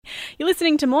You're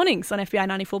listening to Mornings on FBI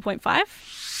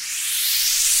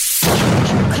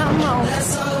 94.5. Come on.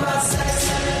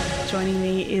 Joining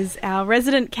me is our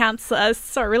resident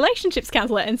relationships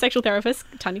counsellor and sexual therapist,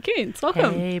 Tanya Coons.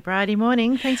 Welcome. Hey, Bridie,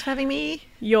 morning. Thanks for having me.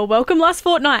 You're welcome. Last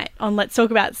fortnight on Let's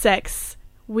Talk About Sex,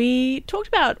 we talked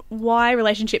about why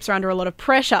relationships are under a lot of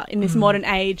pressure in this modern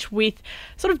age with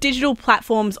sort of digital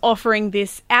platforms offering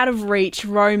this out-of-reach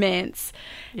romance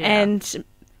and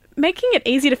making it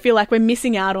easy to feel like we're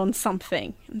missing out on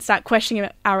something and start questioning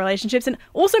our relationships, and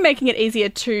also making it easier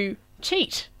to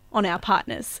cheat on our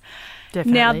partners.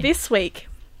 Definitely. Now, this week,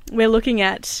 we're looking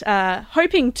at,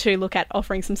 hoping to look at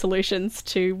offering some solutions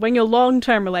to when your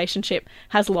long-term relationship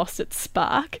has lost its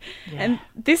spark. Yeah. And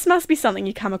this must be something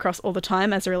you come across all the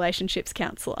time as a relationships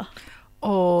counsellor.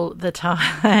 All the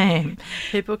time.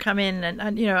 People come in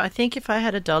and, you know, I think if I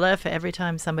had $1 for every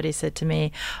time somebody said to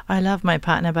me, I love my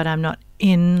partner, but I'm not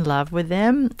in love with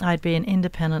them, I'd be an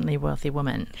independently wealthy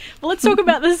woman. Well, let's talk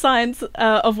about the science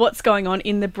of what's going on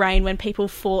in the brain when people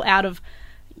fall out of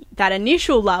that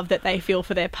initial love that they feel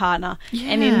for their partner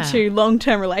and into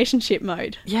long-term relationship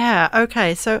mode. Yeah,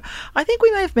 okay. So I think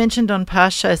we may have mentioned on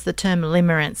past shows the term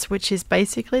limerence, which is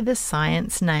basically the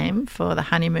science name for the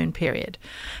honeymoon period.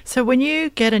 So when you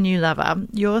get a new lover,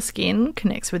 your skin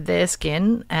connects with their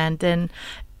skin, and then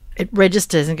it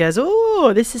registers and goes,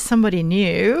 oh, this is somebody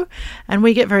new. And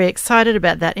we get very excited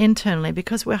about that internally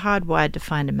because we're hardwired to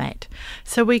find a mate.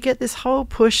 So we get this whole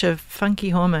push of funky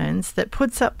hormones that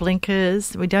puts up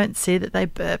blinkers. We don't see that they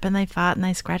burp and they fart and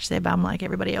they scratch their bum like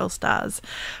everybody else does.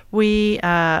 We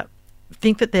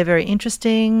think that they're very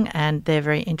interesting and they're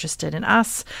very interested in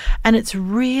us, and it's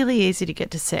really easy to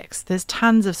get to sex. There's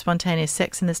tons of spontaneous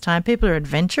sex in this time. People are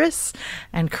adventurous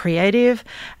and creative,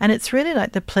 and it's really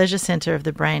like the pleasure center of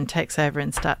the brain takes over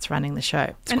and starts running the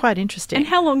show. It's quite interesting. And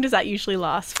how long does that usually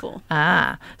last for?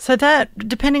 So that,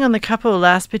 depending on the couple,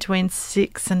 lasts between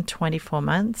 6 and 24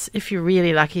 months. If you're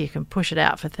really lucky, you can push it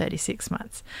out for 36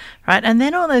 months, right? And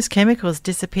then all those chemicals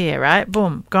disappear, right?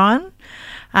 Boom, gone.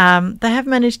 They have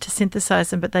managed to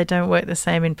synthesize them, but they don't work the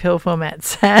same in pill format,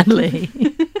 sadly.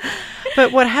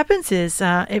 But what happens is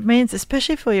it means,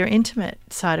 especially for your intimate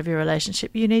side of your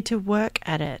relationship, you need to work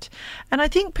at it. And I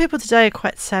think people today are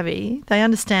quite savvy. They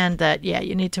understand that,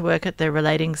 you need to work at the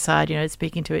relating side,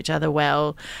 speaking to each other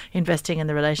well, investing in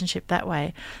the relationship that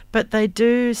way. But they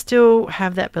do still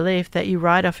have that belief that you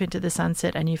ride off into the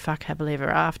sunset and you fuck happily ever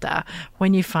after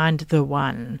when you find the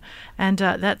one. And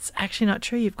that's actually not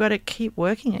true. You've got to keep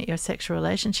working at your sexual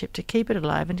relationship to keep it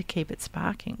alive and to keep it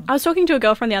sparking. I was talking to a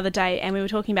girlfriend the other day, and we were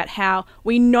talking about how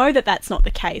we know that that's not the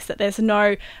case, that there's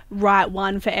no right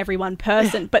one for every one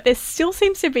person, but there still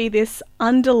seems to be this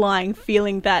underlying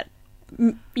feeling that,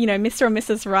 Mr. or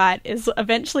Mrs. Right is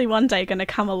eventually one day going to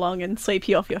come along and sweep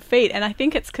you off your feet. And I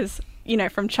think it's because,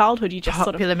 from childhood, you just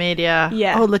Popular media,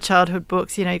 all the childhood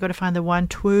books, you've got to find the one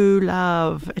true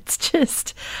love. It's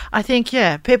just, I think,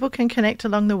 people can connect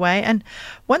along the way. And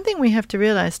one thing we have to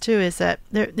realise too is that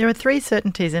there are 3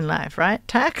 certainties in life, right?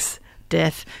 Tax,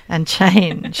 death, and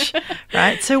change,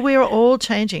 right? So we're all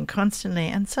changing constantly,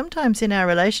 and sometimes in our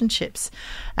relationships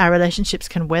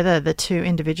can weather the 2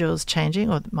 individuals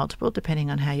changing, or multiple, depending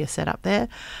on how you're set up there.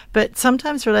 But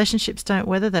sometimes relationships don't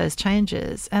weather those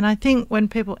changes, and I think when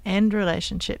people end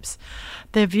relationships,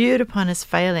 they're viewed upon as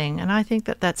failing, and I think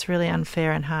that that's really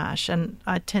unfair and harsh. And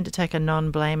I tend to take a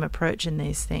non-blame approach in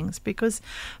these things, because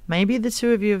maybe the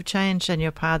 2 of you have changed and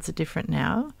your paths are different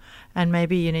now, and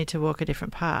maybe you need to walk a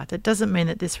different path. It doesn't mean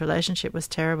that this relationship was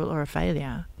terrible or a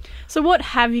failure. So what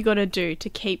have you got to do to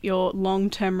keep your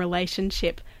long-term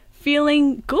relationship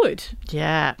feeling good?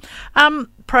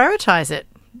 Prioritize it.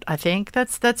 I think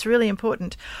that's really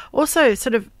important. Also,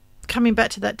 sort of coming back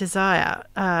to that desire,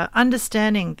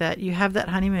 understanding that you have that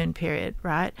honeymoon period,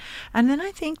 right? And then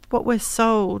I think what we're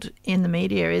sold in the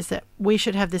media is that we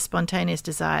should have this spontaneous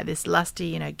desire, this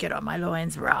lusty, get on my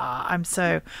loins, rah, I'm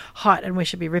so hot, and we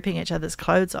should be ripping each other's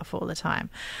clothes off all the time.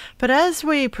 But as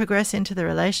we progress into the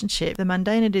relationship, the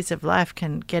mundanities of life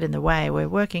can get in the way. We're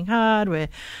working hard, we're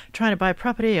trying to buy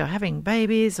property or having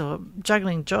babies or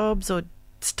juggling jobs or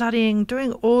studying,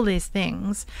 doing all these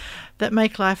things that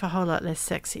make life a whole lot less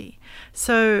sexy.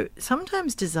 So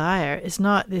sometimes desire is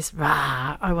not this,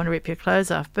 rah, I want to rip your clothes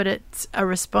off, but it's a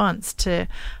response to,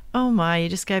 oh my, you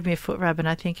just gave me a foot rub and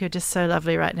I think you're just so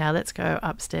lovely right now. Let's go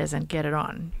upstairs and get it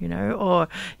on, or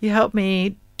you help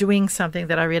me doing something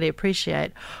that I really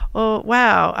appreciate. Or,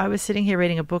 wow, I was sitting here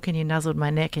reading a book and you nuzzled my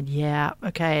neck and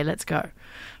okay, let's go.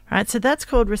 Right, so that's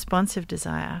called responsive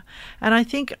desire. And I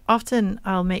think often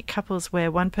I'll meet couples where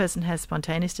one person has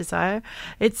spontaneous desire.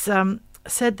 It's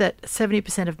said that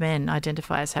 70% of men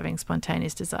identify as having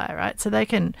spontaneous desire, right? So they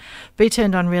can be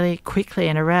turned on really quickly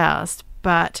and aroused.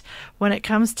 But when it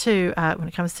comes to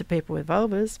people with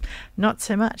vulvas, not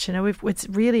so much. It's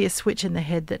really a switch in the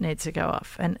head that needs to go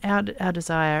off. And our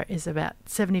desire is about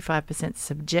 75%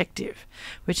 subjective,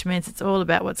 which means it's all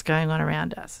about what's going on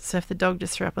around us. So if the dog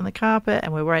just threw up on the carpet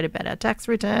and we're worried about our tax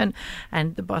return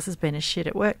and the boss has been a shit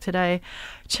at work today,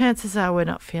 chances are we're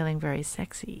not feeling very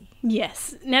sexy.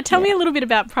 Yes. Now tell me a little bit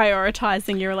about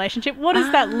prioritising your relationship. What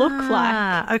does that look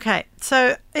like? Okay.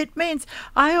 So it means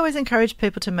I always encourage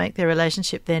people to make their relationship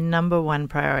their number one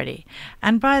priority.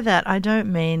 And by that, I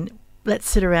don't mean let's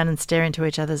sit around and stare into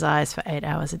each other's eyes for 8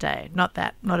 hours a day. Not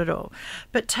that, not at all.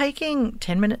 But taking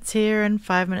 10 minutes here and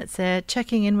 5 minutes there,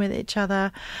 checking in with each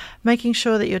other, making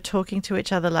sure that you're talking to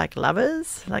each other like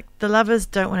lovers. Like the lovers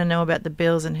don't want to know about the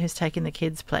bills and who's taking the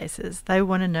kids places. They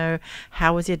want to know,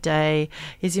 how was your day?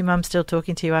 Is your mum still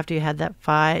talking to you after you had that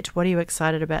fight? What are you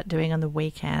excited about doing on the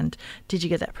weekend? Did you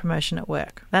get that promotion at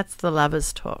work? That's the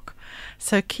lovers talk.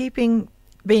 So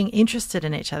being interested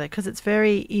in each other, because it's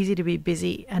very easy to be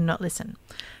busy and not listen.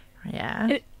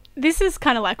 Yeah. This is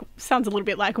kind of sounds a little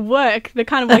bit like work, the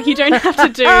kind of work you don't have to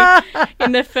do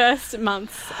in the first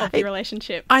months of your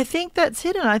relationship. I think that's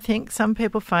it, and I think some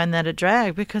people find that a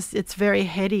drag because it's very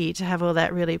heady to have all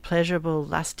that really pleasurable,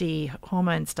 lusty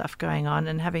hormone stuff going on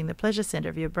and having the pleasure centre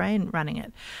of your brain running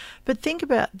it. But think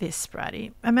about this,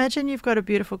 Bridie. Imagine you've got a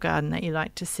beautiful garden that you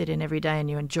like to sit in every day and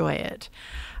you enjoy it.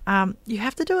 You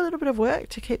have to do a little bit of work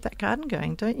to keep that garden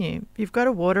going, don't you? You've got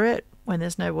to water it when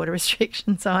there's no water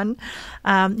restrictions on.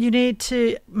 You need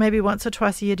to maybe once or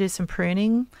twice a year do some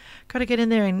pruning. Got to get in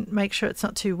there and make sure it's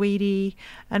not too weedy.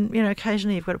 And,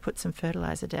 occasionally you've got to put some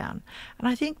fertilizer down. And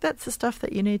I think that's the stuff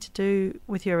that you need to do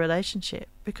with your relationship,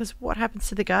 because what happens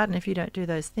to the garden if you don't do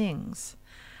those things?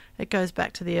 It goes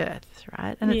back to the earth,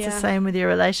 right? And it's the same with your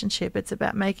relationship. It's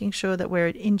about making sure that we're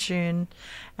in tune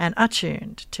and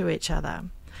attuned to each other.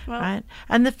 Well, right?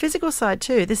 And the physical side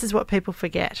too, this is what people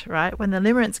forget, right? When the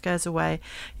limerence goes away,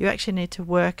 you actually need to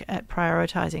work at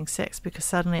prioritising sex because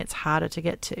suddenly it's harder to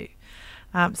get to.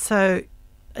 So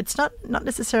it's not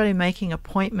necessarily making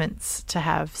appointments to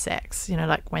have sex,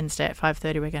 like Wednesday at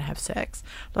 5:30 we're going to have sex.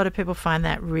 A lot of people find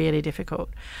that really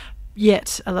difficult.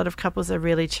 Yet a lot of couples are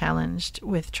really challenged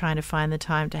with trying to find the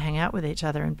time to hang out with each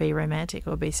other and be romantic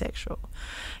or be sexual.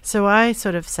 So I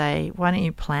sort of say, why don't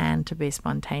you plan to be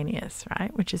spontaneous,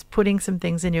 right? Which is putting some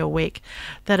things in your week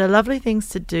that are lovely things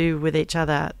to do with each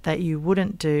other that you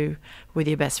wouldn't do with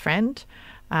your best friend.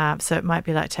 So it might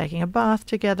be like taking a bath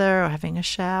together or having a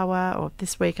shower, or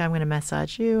this week I'm going to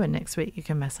massage you and next week you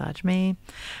can massage me.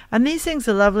 And these things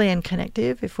are lovely and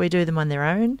connective if we do them on their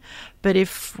own. But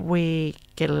if we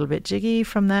get a little bit jiggy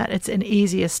from that, it's an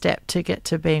easier step to get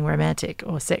to being romantic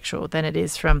or sexual than it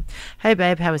is from, hey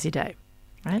babe, how was your day?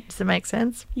 Right? Does that make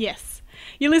sense? Yes.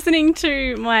 You're listening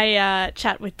to my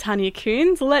chat with Tanya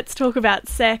Koens. Let's talk about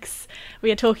sex.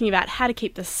 We are talking about how to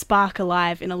keep the spark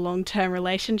alive in a long-term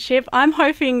relationship. I'm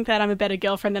hoping that I'm a better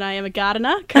girlfriend than I am a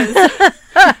gardener, because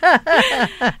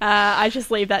I just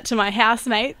leave that to my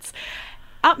housemates.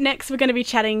 Up next, we're going to be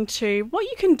chatting to what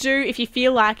you can do if you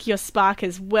feel like your spark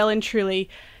is well and truly,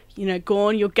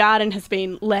 gone. Your garden has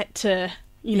been let to,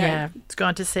 it's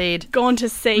gone to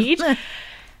seed.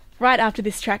 Right after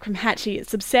this track from Hatchie,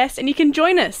 it's Obsessed. And you can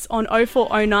join us on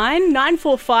 0409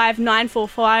 945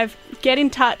 945. Get in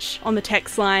touch on the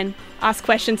text line. Ask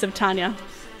questions of Tanya.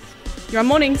 You're on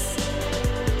Mornings.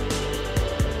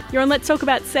 You're on Let's Talk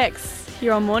About Sex.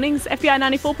 You're on Mornings, FBI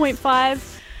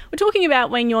 94.5. We're talking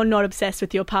about when you're not obsessed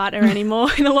with your partner anymore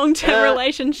in a long-term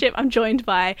relationship. I'm joined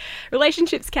by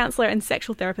relationships counsellor and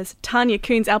sexual therapist Tanya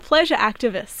Koens, our pleasure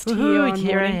activist. Here on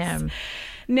here Mornings. I am.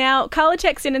 Now, Carla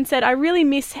texted in and said, I really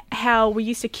miss how we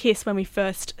used to kiss when we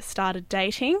first started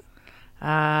dating.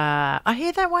 I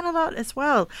hear that one a lot as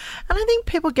well. And I think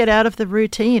people get out of the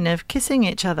routine of kissing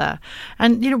each other.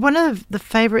 And, one of the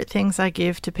favourite things I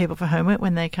give to people for homework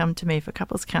when they come to me for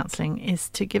couples counselling is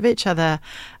to give each other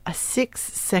a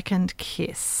 6-second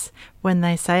kiss when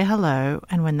they say hello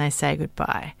and when they say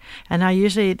goodbye. And I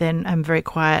usually then am very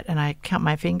quiet and I count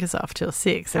my fingers off till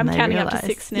 6. And I'm counting up to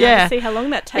 6 now to see how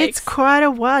long that It's takes. quite a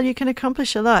while. You can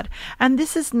accomplish a lot. And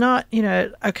this is not,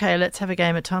 okay, let's have a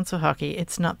game of tonsil hockey.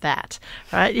 It's not that,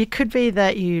 right? It could be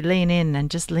that you lean in and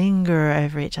just linger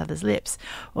over each other's lips.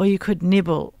 Or you could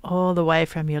nibble all the way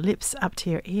from your lips up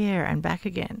to your ear and back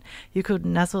again. You could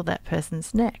nuzzle that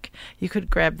person's neck. You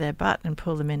could grab their butt and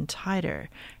pull them in tighter.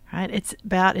 Right? It's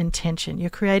about intention. You're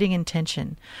creating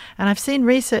intention. And I've seen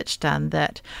research done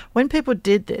that when people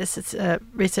did this, it's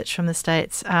research from the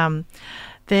States,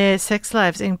 their sex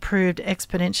lives improved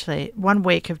exponentially 1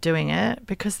 week of doing it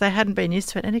because they hadn't been used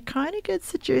to it. And it kind of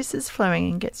gets the juices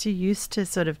flowing and gets you used to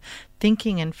sort of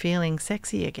thinking and feeling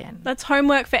sexy again. That's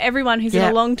homework for everyone who's in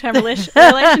a long-term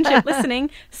relationship listening.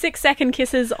 6-second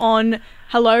kisses on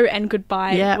hello and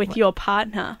goodbye with your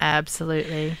partner.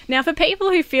 Absolutely. Now, for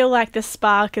people who feel like the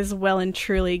spark is well and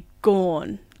truly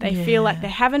gone, they feel like they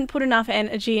haven't put enough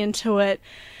energy into it,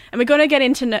 and we're going to get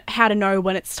into how to know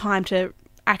when it's time to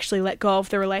actually let go of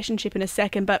the relationship in a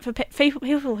second, but for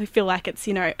people who feel like it's,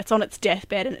 you know, it's on its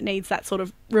deathbed and it needs that sort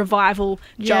of revival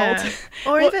jolt.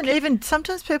 Or even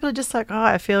sometimes people are just like, oh,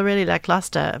 I feel really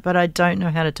lackluster, but I don't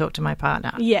know how to talk to my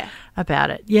partner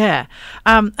about it.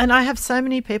 And I have so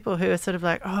many people who are sort of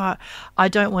like, oh, I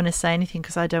don't want to say anything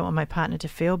because I don't want my partner to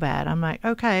feel bad. I'm like,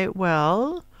 okay,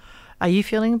 well, are you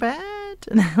feeling bad?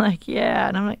 And they're like, yeah.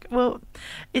 And I'm like, well,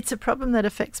 it's a problem that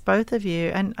affects both of you.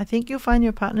 And I think you'll find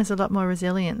your partner's a lot more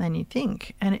resilient than you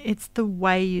think. And it's the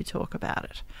way you talk about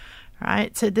it,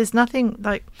 right? So there's nothing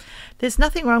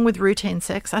wrong with routine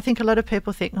sex. I think a lot of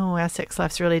people think, oh, our sex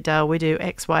life's really dull. We do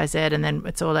X, Y, Z, and then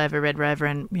it's all over, Red Rover,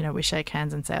 and, you know, we shake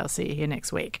hands and say, I'll see you here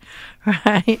next week,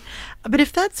 right? But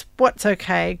if that's what's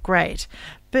okay, great.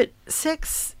 But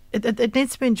sex... It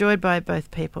needs to be enjoyed by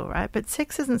both people, right? But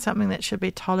sex isn't something that should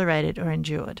be tolerated or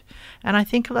endured. And I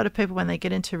think a lot of people, when they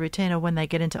get into routine or when they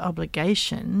get into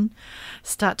obligation,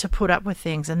 start to put up with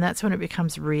things. And that's when it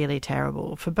becomes really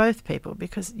terrible for both people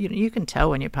because, you know, you can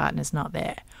tell when your partner's not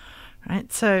there,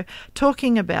 right? So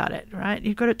talking about it, right?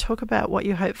 You've got to talk about what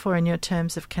you hope for in your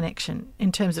terms of connection,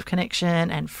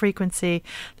 and frequency,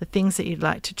 the things that you'd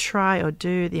like to try or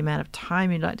do, the amount of time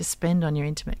you'd like to spend on your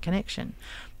intimate connection.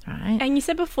 Right. And you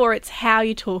said before it's how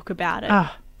you talk about it.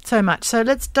 Oh, so much. So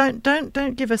let's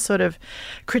don't give a sort of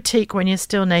critique when you're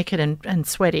still naked and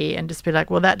sweaty and just be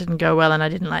like, well, that didn't go well and I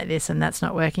didn't like this and that's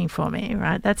not working for me,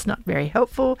 right? That's not very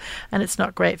helpful and it's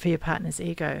not great for your partner's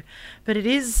ego. But it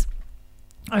is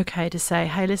okay to say,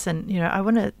 hey, listen, you know,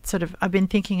 I've been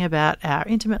thinking about our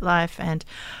intimate life and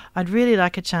I'd really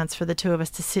like a chance for the two of us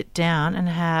to sit down and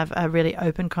have a really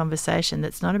open conversation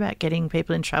that's not about getting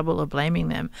people in trouble or blaming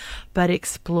them, but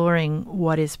exploring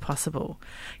what is possible.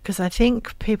 Because I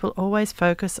think people always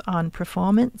focus on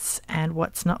performance and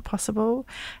what's not possible,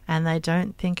 and they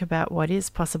don't think about what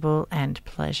is possible and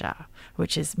pleasure,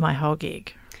 which is my whole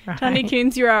gig. Right. Tanya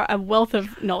Koens, you are a wealth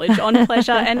of knowledge on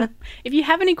pleasure. And if you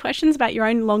have any questions about your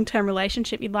own long-term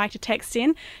relationship you'd like to text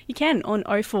in, you can on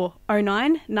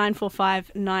 0409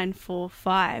 945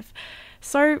 945.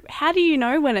 So how do you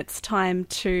know when it's time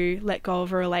to let go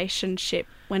of a relationship?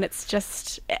 When it's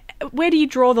just... Where do you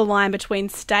draw the line between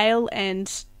stale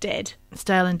and dead?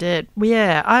 Stale and dead. Well,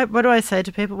 yeah. What do I say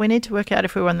to people? We need to work out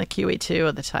if we're on the QE2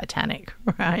 or the Titanic,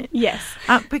 right? Yes.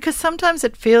 Because sometimes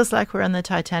it feels like we're on the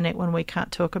Titanic when we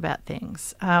can't talk about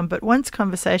things. But once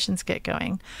conversations get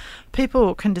going,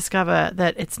 people can discover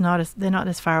that they're not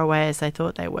as far away as they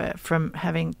thought they were from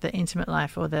having the intimate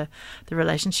life or the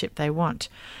relationship they want.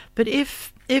 But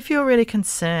if you're really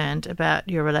concerned about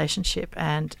your relationship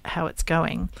and how it's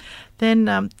going,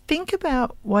 then think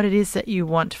about what it is that you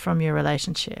want from your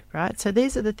relationship, right? So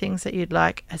these are the things that you'd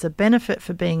like as a benefit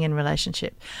for being in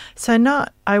relationship. So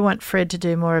not, I want Fred to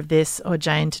do more of this or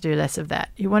Jane to do less of that.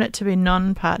 You want it to be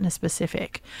non-partner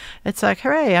specific. It's like,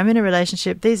 hooray, I'm in a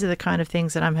relationship. These are the kind of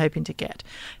things that I'm hoping to get.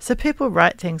 So people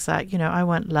write things like, you know, I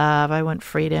want love, I want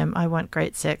freedom, I want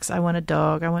great sex, I want a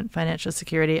dog, I want financial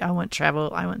security, I want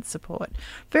travel, I want support.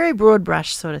 Very broad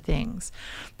brush sort of things.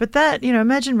 But that, you know,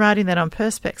 imagine writing that on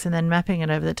Perspex and then mapping it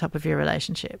over the top of your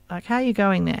relationship. Like, how are you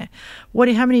going there?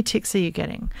 How many ticks are you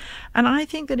getting? And I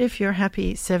think that if you're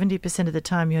happy 70% of the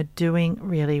time, you're doing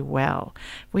really well.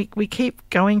 We keep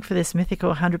going for this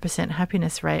mythical 100%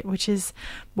 happiness rate, which is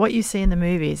what you see in the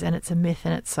movies, and it's a myth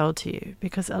and it's sold to you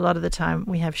because a lot of the time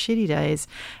we have shitty days,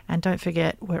 and don't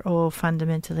forget, we're all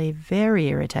fundamentally very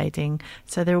irritating,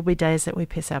 so there will be days that we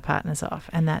piss our partners off,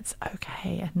 and that's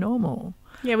okay and normal.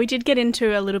 Yeah, we did get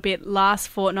into a little bit last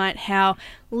fortnight how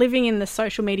living in the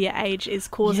social media age is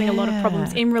causing a lot of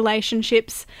problems in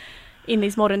relationships in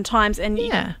these modern times. And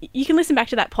you can listen back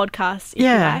to that podcast if you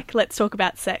like. Let's talk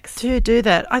about sex. Do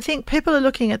that. I think people are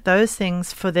looking at those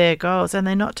things for their goals and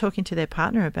they're not talking to their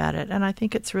partner about it. And I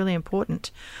think it's really important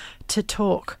to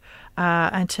talk.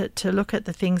 And to look at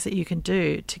the things that you can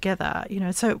do together, you know.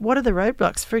 So what are the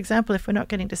roadblocks? For example, if we're not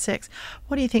getting to sex,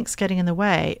 what do you think's getting in the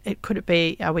way? Could it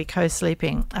be, are we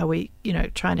co-sleeping? Are we, you know,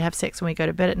 trying to have sex when we go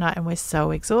to bed at night and we're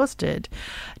so exhausted?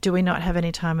 Do we not have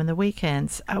any time on the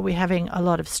weekends? Are we having a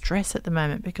lot of stress at the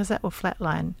moment? Because that will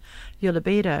flatline your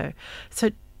libido.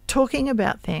 So talking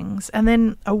about things. And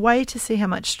then a way to see how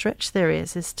much stretch there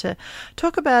is to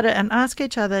talk about it and ask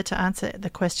each other to answer the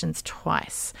questions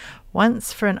twice.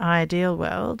 Once for an ideal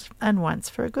world and once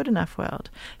for a good enough world.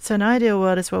 So an ideal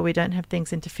world is where we don't have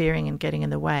things interfering and getting in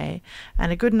the way.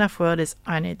 And a good enough world is,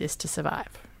 I need this to survive,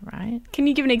 right? Can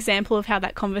you give an example of how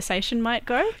that conversation might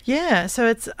go? Yeah, so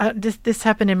it's this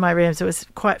happened in my rooms. It was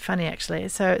quite funny, actually.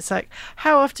 So it's like,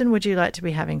 how often would you like to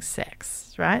be having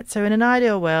sex, right? So in an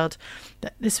ideal world,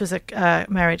 this was a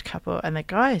married couple, and the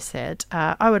guy said,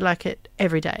 I would like it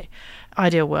every day.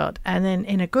 Ideal world. And then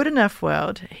in a good enough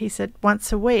world, he said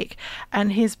once a week.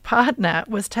 And his partner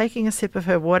was taking a sip of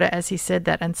her water as he said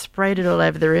that and sprayed it all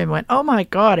over the room. Went, oh my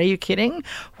God, are you kidding?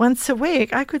 Once a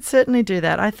week? I could certainly do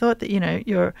that. I thought that,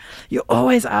 you're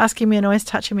always asking me and always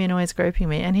touching me and always groping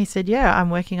me. And he said, yeah, I'm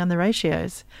working on the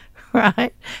ratios.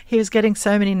 Right? He was getting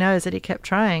so many no's that he kept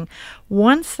trying.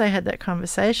 Once they had that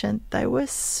conversation, they were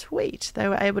sweet. They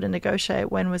were able to negotiate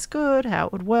when was good, how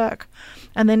it would work,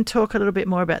 and then talk a little bit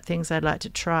more about things they'd like to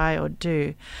try or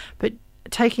do. But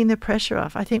taking the pressure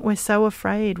off. I think we're so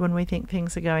afraid when we think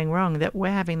things are going wrong that we're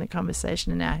having the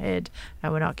conversation in our head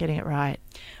and we're not getting it right.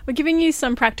 We're giving you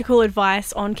some practical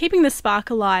advice on keeping the spark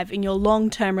alive in your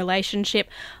long-term relationship.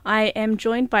 I am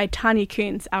joined by Tanya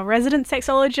Koens, our resident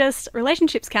sexologist,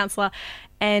 relationships counsellor,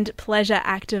 and pleasure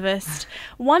activist.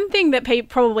 One thing that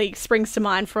probably springs to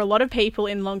mind for a lot of people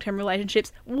in long-term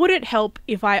relationships, would it help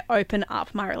if I open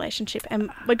up my relationship? And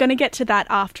we're going to get to that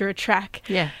after a track.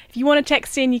 Yeah. If you want to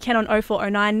text in, you can on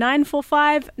 0409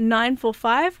 945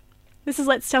 945. This is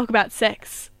Let's Talk About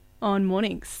Sex on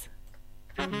Mornings.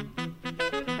 We're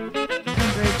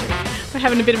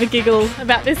having a bit of a giggle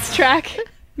about this track.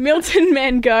 Milton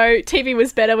Mango, TV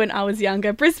was better when I was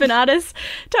younger. Brisbane artist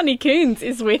Tanya Koens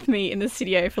is with me in the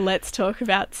studio for Let's Talk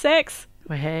About Sex.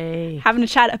 Well, hey. Having a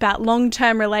chat about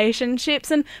long-term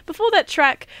relationships. And before that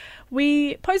track,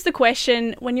 we posed the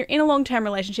question, when you're in a long-term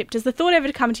relationship, does the thought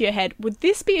ever come to your head, would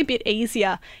this be a bit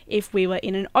easier if we were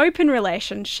in an open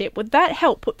relationship? Would that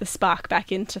help put the spark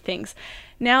back into things?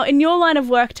 Now, in your line of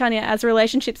work, Tanya, as a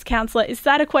relationships counsellor, is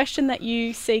that a question that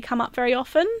you see come up very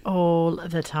often? All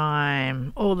the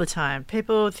time. All the time.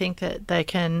 People think that they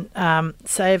can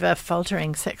save a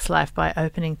faltering sex life by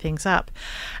opening things up.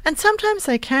 And sometimes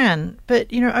they can, but,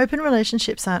 open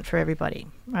relationships aren't for everybody,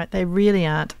 right? They really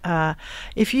aren't.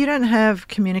 If you don't have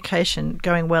communication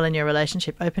going well in your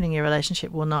relationship, opening your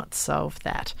relationship will not solve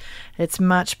that. It's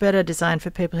much better designed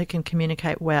for people who can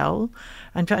communicate well.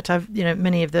 In fact,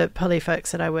 many of the poly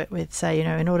folks that I work with say,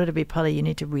 in order to be poly, you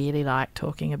need to really like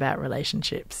talking about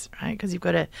relationships, right? Because you've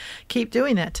got to keep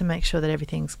doing that to make sure that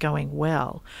everything's going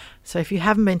well. So if you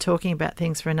haven't been talking about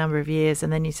things for a number of years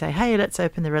and then you say, hey, let's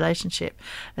open the relationship,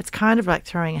 it's kind of like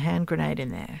throwing a hand grenade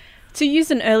in there. To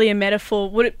use an earlier metaphor,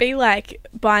 would it be like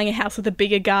buying a house with a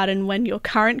bigger garden when your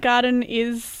current garden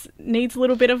needs a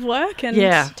little bit of work and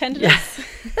tenderness?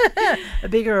 Yeah. A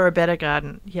bigger or a better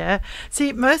garden, yeah.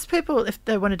 See, most people, if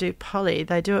they want to do poly,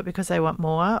 they do it because they want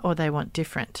more or they want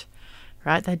different.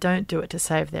 Right? They don't do it to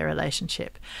save their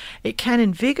relationship. It can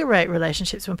invigorate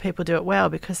relationships when people do it well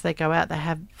because they go out, they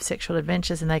have sexual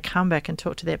adventures and they come back and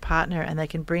talk to their partner and they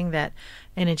can bring that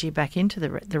energy back into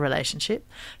the relationship.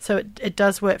 So it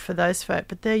does work for those folk,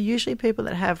 but they're usually people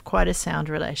that have quite a sound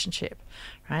relationship,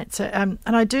 right? So, and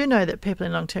I do know that people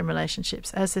in long-term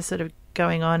relationships, as they're sort of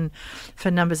going on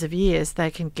for numbers of years, they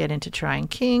can get into trying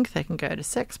kink, they can go to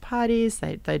sex parties,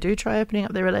 they do try opening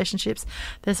up their relationships.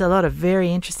 There's a lot of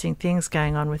very interesting things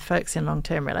going on with folks in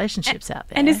long-term relationships out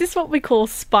there. And is this what we call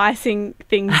spicing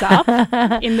things up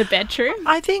in the bedroom?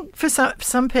 I think for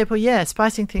some people, yeah,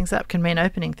 spicing things up can mean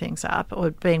opening things up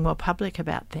or being more public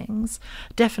about things,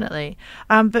 definitely.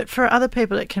 But for other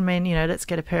people, it can mean, let's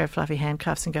get a pair of fluffy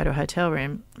handcuffs and go to a hotel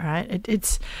room, right?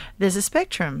 There's a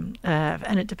spectrum,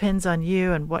 and it depends on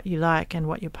you and what you like and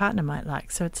what your partner might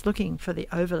like. So it's looking for the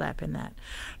overlap in that.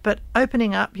 But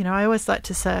opening up, I always like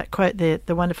to quote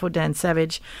the wonderful Dan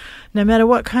Savage, no matter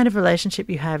what kind of relationship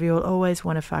you have, you'll always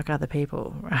want to fuck other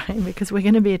people, right? Because we're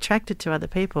going to be attracted to other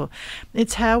people.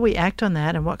 It's how we act on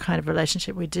that and what kind of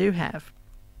relationship we do have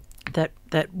that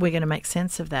we're going to make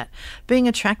sense of that. Being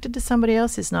attracted to somebody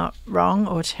else is not wrong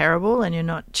or terrible, and you're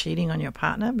not cheating on your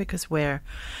partner, because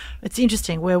it's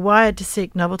interesting, we're wired to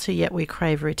seek novelty, yet we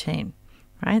crave routine,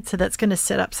 right? So that's going to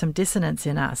set up some dissonance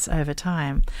in us over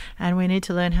time, and we need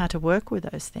to learn how to work with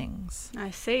those things.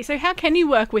 I see. So how can you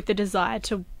work with the desire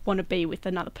to want to be with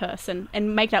another person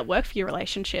and make that work for your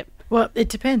relationship? Well, it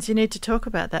depends. You need to talk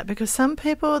about that because some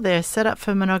people, they're set up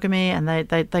for monogamy and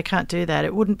they can't do that.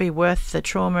 It wouldn't be worth the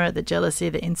trauma, the jealousy,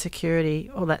 the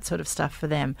insecurity, all that sort of stuff for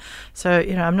them. So,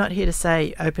 I'm not here to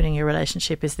say opening your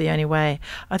relationship is the only way.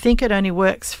 I think it only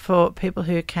works for people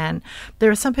who can.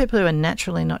 There are some people who are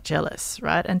naturally not jealous,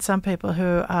 right? And some people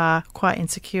who are quite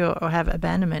insecure or have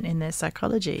abandonment in their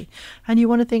psychology. And you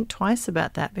want to think twice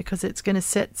about that because it's going to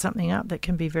set something up that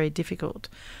can be very difficult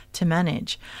to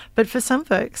manage. But for some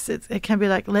folks, it can be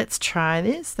like, let's try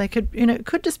this. They could, it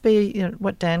could just be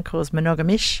what Dan calls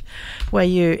monogamish, where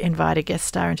you invite a guest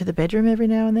star into the bedroom every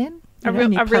now and then. A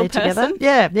real person?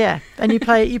 Yeah. And you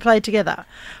play together.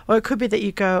 Or it could be that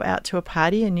you go out to a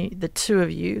party and the two of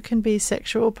you can be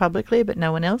sexual publicly, but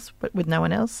with no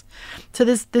one else. So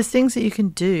there's things that you can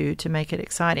do to make it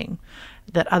exciting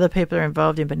that other people are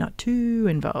involved in, but not too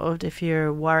involved if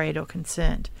you're worried or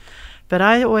concerned. But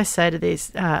I always say to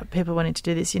these people wanting to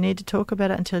do this, you need to talk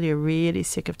about it until you're really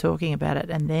sick of talking about it,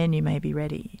 and then you may be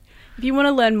ready. If you want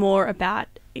to learn more about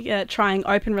trying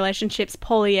open relationships,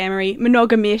 polyamory,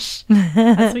 monogamish,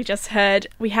 as we just heard,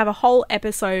 we have a whole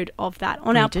episode of that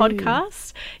on our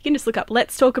podcast. You can just look up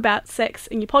Let's Talk About Sex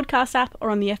in your podcast app or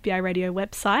on the FBI Radio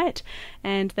website.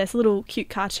 And there's a little cute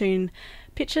cartoon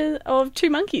picture of two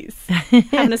monkeys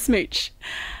having a smooch.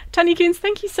 Tanya Koens,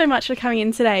 thank you so much for coming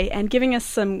in today and giving us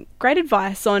some great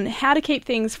advice on how to keep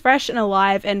things fresh and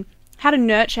alive and how to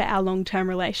nurture our long-term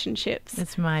relationships.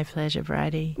 It's my pleasure,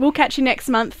 Bridie. We'll catch you next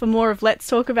month for more of Let's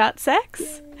Talk About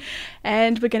Sex.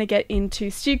 And we're going to get into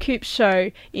Stu Coop's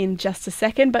show in just a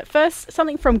second. But first,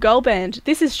 something from Girl Band.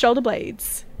 This is Shoulder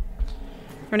Blades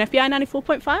for an FBI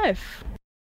 94.5.